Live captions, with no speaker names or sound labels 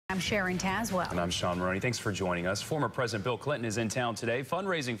I'm Sharon Tazwell. And I'm Sean Maroney. Thanks for joining us. Former President Bill Clinton is in town today,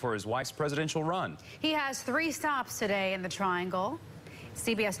 fundraising for his wife's presidential run. He has 3 stops today in the Triangle.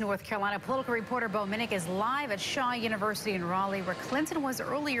 CBS North Carolina political reporter Bo Minnick is live at Shaw University in Raleigh, where Clinton was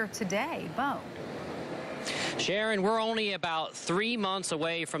earlier today. Bo. Sharon, we're only about 3 months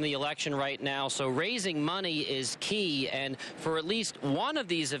away from the election right now, so raising money is key. And for at least one of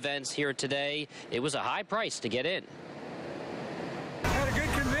these events here today, it was a high price to get in. Had a good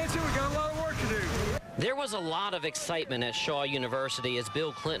convention. We got a lot of work to do. There was a lot of excitement at Shaw University as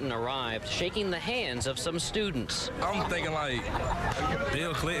Bill Clinton arrived, shaking the hands of some students. I'm thinking like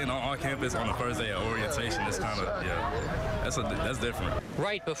Bill Clinton on our campus on the first day of orientation is kind of, that's different.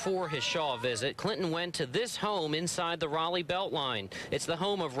 Right before his Shaw visit, Clinton went to this home inside the Raleigh Beltline. It's the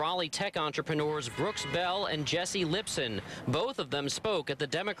home of Raleigh tech entrepreneurs Brooks Bell and Jesse Lipson. Both of them spoke at the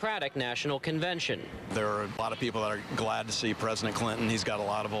Democratic National Convention. There are a lot of people that are glad to see President Clinton. He's got a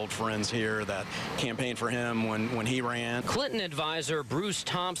lot of old friends here that campaigned for him when he ran. Clinton advisor Bruce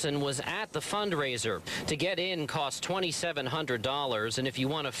Thompson was at the fundraiser. To get in cost $2,700, and if you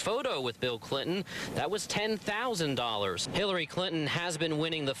want a photo with Bill Clinton, that was $10,000. Hillary Clinton has been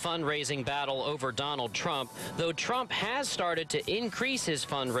winning the fundraising battle over Donald Trump, though Trump has started to increase his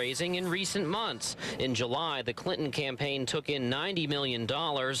fundraising in recent months. In July, the Clinton campaign took in $90 million,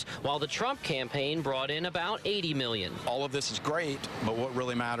 while the Trump campaign brought in about $80 million. All of this is great, but what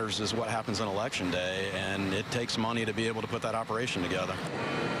really matters is what happens on Election Day, and it takes money to be able to put that operation together.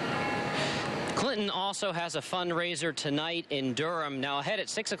 Clinton also has a fundraiser tonight in Durham. Now, ahead at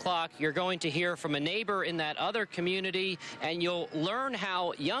 6 o'clock, you're going to hear from a neighbor in that other community, and you'll learn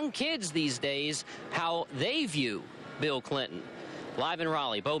how young kids these days, how they view Bill Clinton. Live in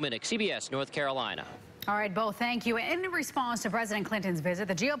Raleigh, Bo Minnick, CBS North Carolina. All right, Bo, thank you. And in response to President Clinton's visit,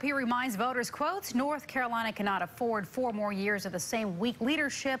 the GOP reminds voters, quote, North Carolina cannot afford 4 more years of the same weak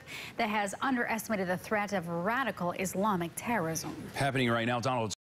leadership that has underestimated the threat of radical Islamic terrorism. Happening right now, Donald